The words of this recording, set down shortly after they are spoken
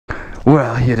We're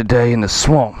out here today in the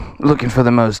swamp, looking for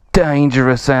the most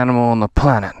dangerous animal on the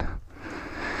planet.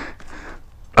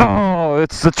 Oh,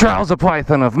 it's the trouser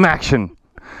python of Maction.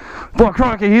 Boy,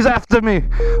 crikey, he's after me!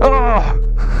 Oh!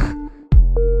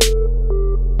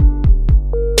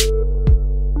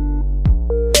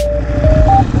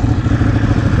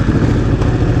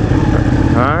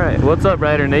 Alright, what's up,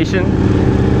 Rider Nation?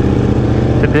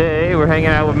 Today, we're hanging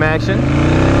out with Maction.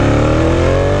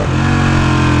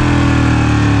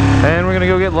 And we're gonna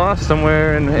go get lost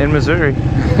somewhere in Missouri.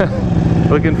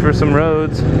 Looking for some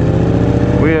roads.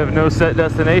 We have no set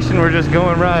destination, we're just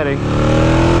going riding.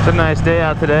 It's a nice day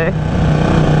out today.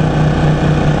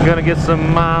 Gonna get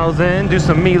some miles in, do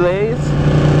some melees.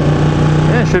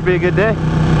 Yeah, it should be a good day.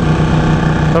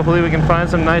 Hopefully we can find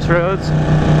some nice roads.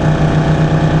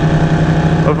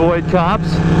 Avoid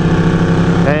cops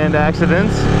and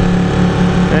accidents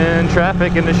and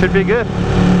traffic, and it should be good.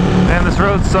 Man, this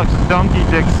road sucks donkey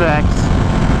dick sacks.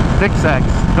 Dick sacks.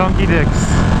 Donkey dicks.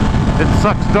 It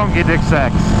sucks donkey dick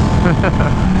sacks.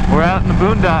 We're out in the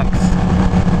boondocks,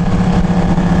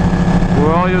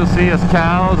 where all you'll see is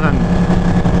cows and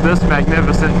this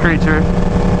magnificent creature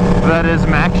that is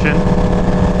Maction.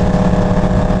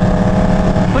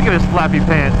 Look at his flappy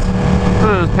pants.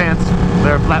 Look at those pants.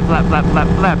 They're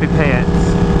flappy pants.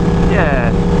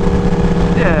 Yeah.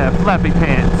 Yeah, flappy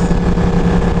pants.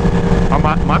 Oh,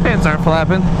 my pants aren't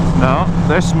flapping. No,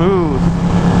 they're smooth.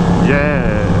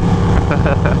 Yeah.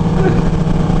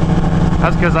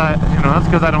 That's because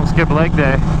I don't skip leg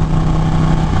day.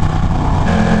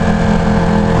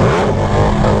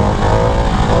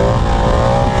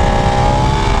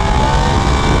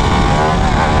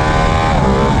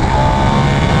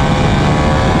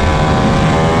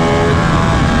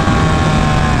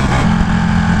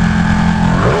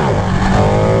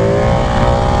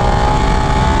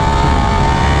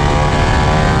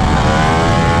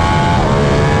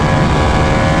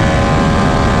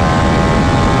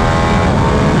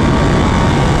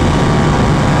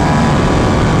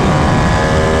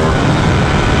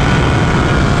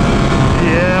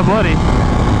 Buddy.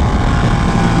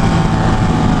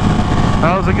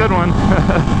 That was a good one.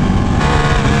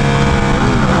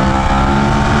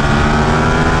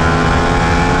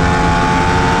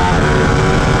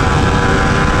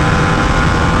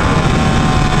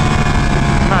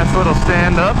 Nice little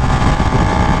stand up.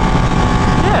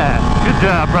 Yeah, good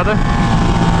job, brother.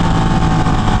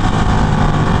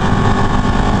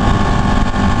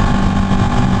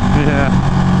 Yeah.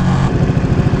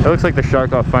 It looks like the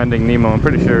shark off Finding Nemo. I'm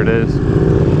pretty sure it is.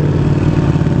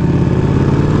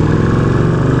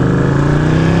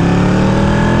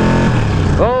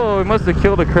 Oh, he must have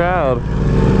killed a crowd.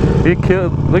 He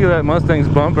killed. Look at that Mustang's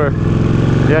bumper.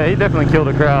 Yeah, he definitely killed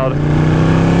a crowd.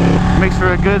 Makes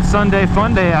for a good Sunday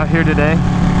fun day out here today.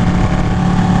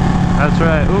 That's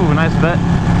right. Ooh, nice vet.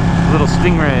 Little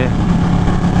stingray.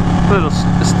 Little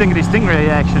stingray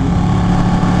action.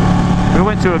 We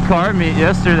went to a car meet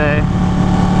yesterday.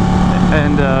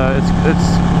 And it's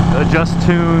Just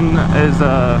Tune is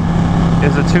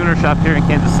a tuner shop here in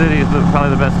Kansas City. It's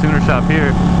probably the best tuner shop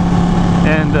here,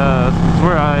 and it's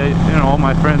where all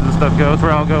my friends and stuff go. It's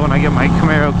where I'll go when I get my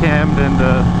Camaro cammed and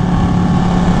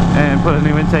put a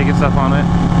new intake and stuff on it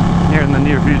here in the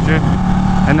near future.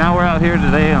 And now we're out here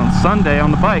today on Sunday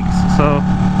on the bikes. So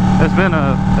it's been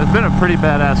a pretty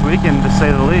badass weekend, to say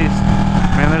the least.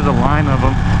 Man, there's a line of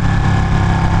them.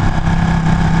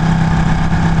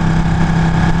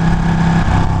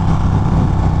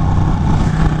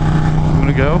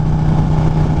 Go.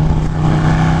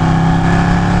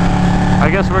 I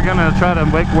guess we're gonna try to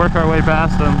work our way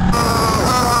past them.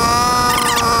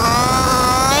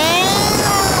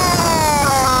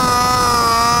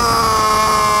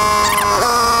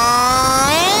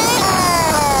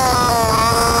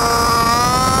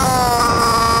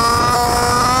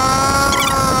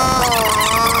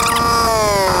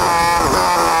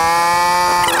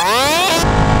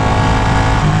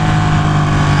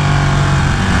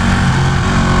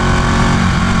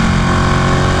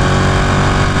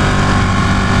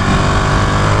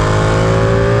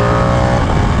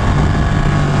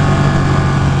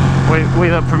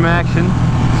 Wait up for Maction,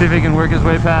 see if he can work his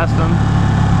way past them.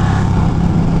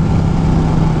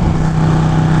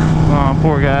 Oh,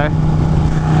 poor guy.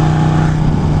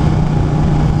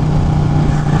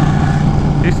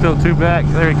 He's still two back.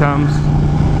 There he comes.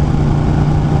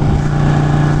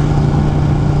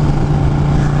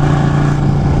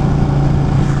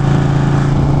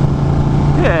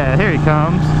 Yeah, here he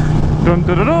comes. Dun,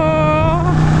 dun, dun,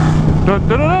 dun. Dun,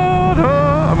 dun, dun,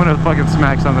 dun. I'm gonna fucking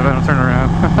smack something if I don't turn around.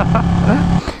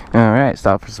 Alright,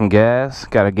 stop for some gas.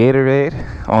 Got a Gatorade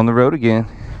on the road again.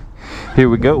 Here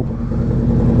we go.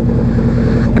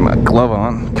 glove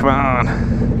on. Come on.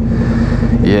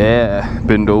 Yeah,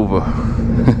 bend over.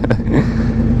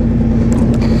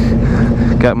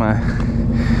 Got my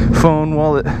phone,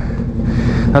 wallet.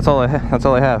 That's all I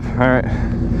have. All right.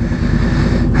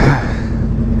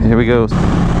 Here we go.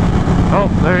 Oh,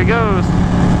 there he goes.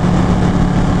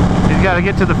 He's got to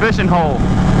get to the fishing hole.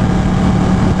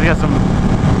 He got some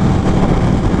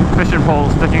fishing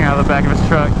poles sticking out of the back of his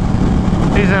truck.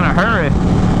 He's in a hurry.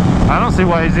 I don't see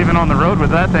why he's even on the road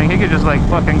with that thing. He could just like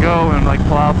fucking go and like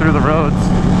plow through the roads,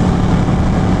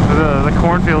 the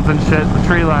cornfields and shit, the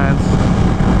tree lines,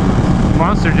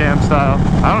 Monster Jam style.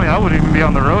 I wouldn't even be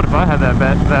on the road if I had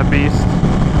that beast.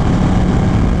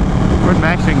 Where'd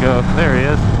Maction go? There he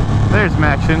is. There's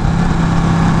Maction.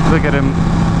 Look at him,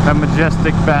 that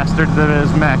majestic bastard that is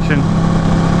Maction.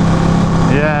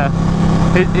 Yeah.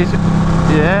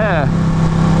 Yeah.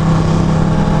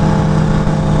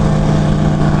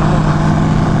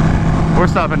 We're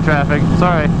stopping traffic.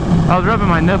 Sorry. I was rubbing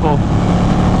my nipple.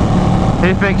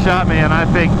 He fake shot me and I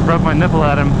fake rubbed my nipple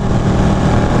at him.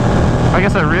 I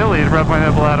guess I really rubbed my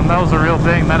nipple at him. That was a real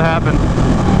thing. That happened.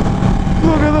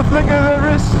 Look at the flick of the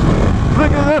wrist.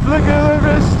 Look at the flick of the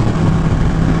wrist.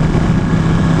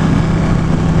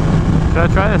 Should I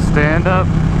try to stand up?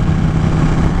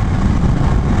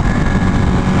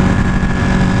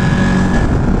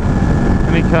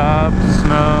 Any cops?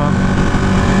 No.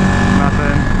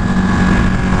 Nothing.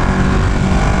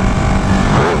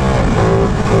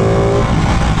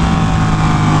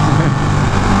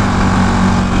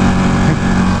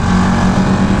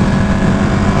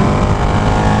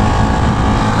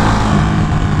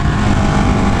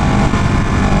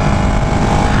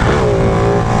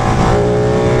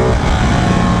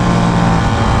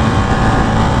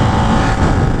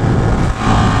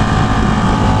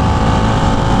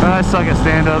 I suck at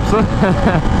stand-ups.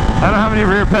 I don't have any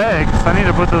rear pegs. I need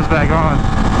to put those back on.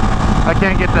 I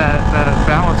can't get that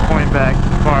balance point back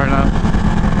far enough.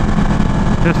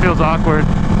 Just feels awkward.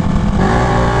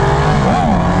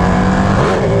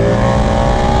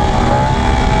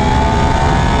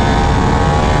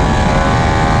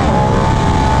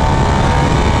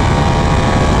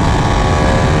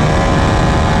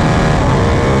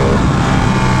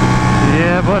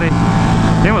 Yeah, buddy.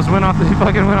 He almost went off. He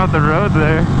fucking went off the road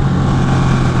there.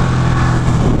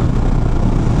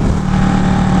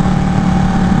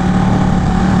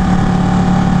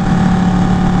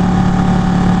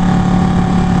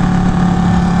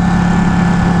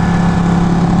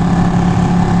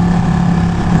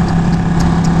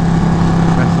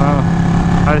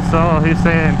 I saw. He's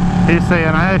saying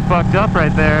I fucked up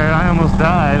right there. I almost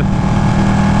died.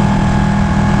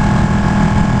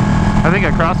 I think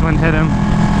a crosswind hit him.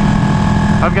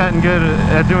 I've gotten good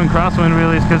at doing crosswind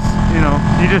wheelies because, you know,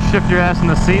 you just shift your ass in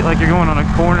the seat like you're going on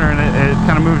a corner and it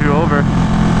kind of moves you over.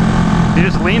 You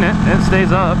just lean it and it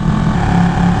stays up.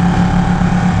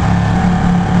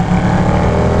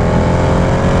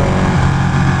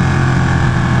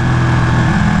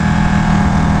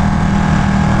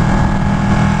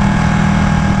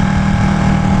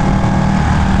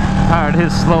 Tired of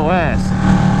his slow ass.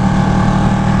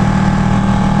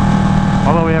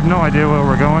 Although we have no idea where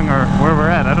we're going or where we're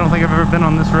at. I don't think I've ever been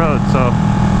on this road, so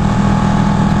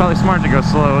it's probably smart to go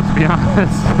slow, to be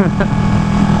honest.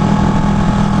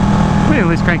 We can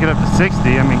at least crank it up to 60.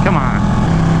 I mean, come on.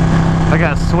 I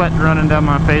got sweat running down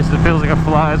my face. It feels like a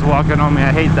fly is walking on me.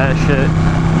 I hate that shit.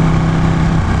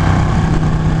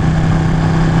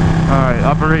 Alright,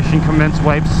 Operation Commence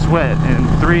Wipe Sweat in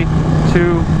 3,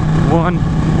 2, 1,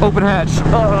 open hatch.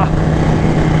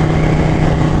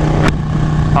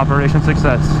 Operation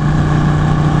success.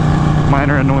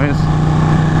 Minor annoyance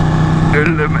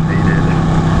eliminated.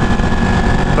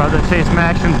 About to chase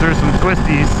Maction through some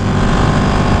twisties.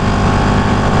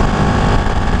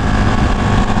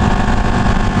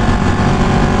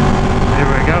 Here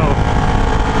we go.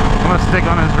 I'm gonna stick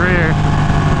on his rear.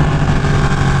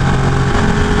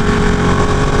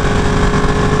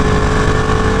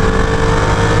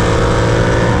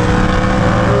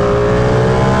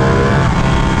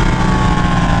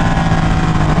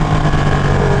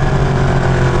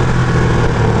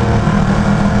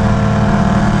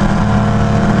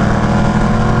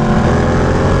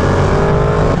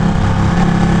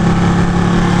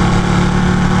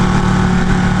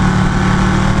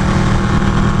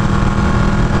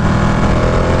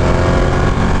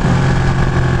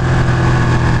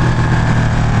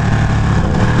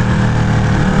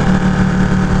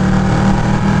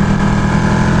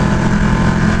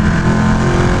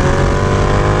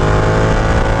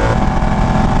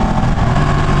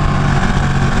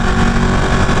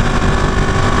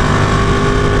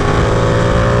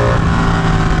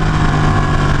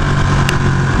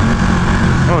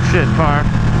 shit car.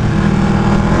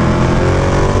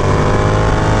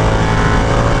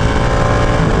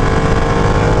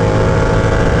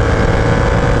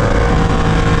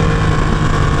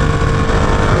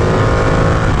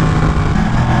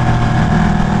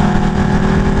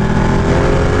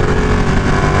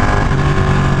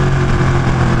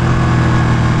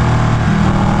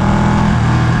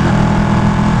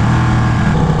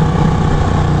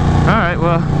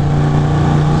 Well,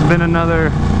 it's been another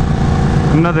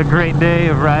great day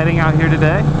of riding out here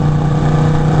today.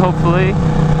 Hopefully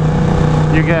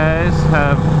you guys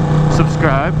have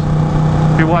subscribed.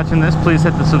 If you're watching this, please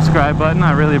hit the subscribe button.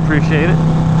 I really appreciate it.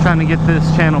 Trying to get this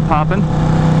channel popping.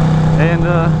 And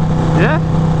yeah,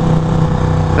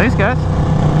 thanks guys.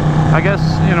 I guess,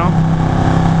 you know,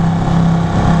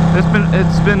 it's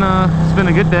been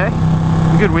a good day,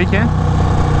 a good weekend,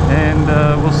 and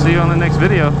we'll see you on the next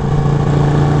video.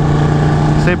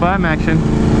 Say bye, Maction.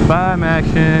 Bye,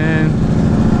 Maction.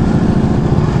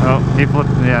 Oh, he flipped.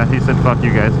 Yeah, he said fuck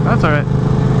you guys. That's alright.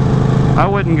 I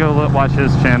wouldn't go watch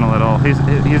his channel at all. He's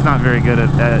not very good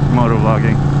at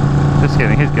motovlogging. Just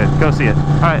kidding, he's good. Go see it.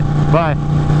 Alright, bye.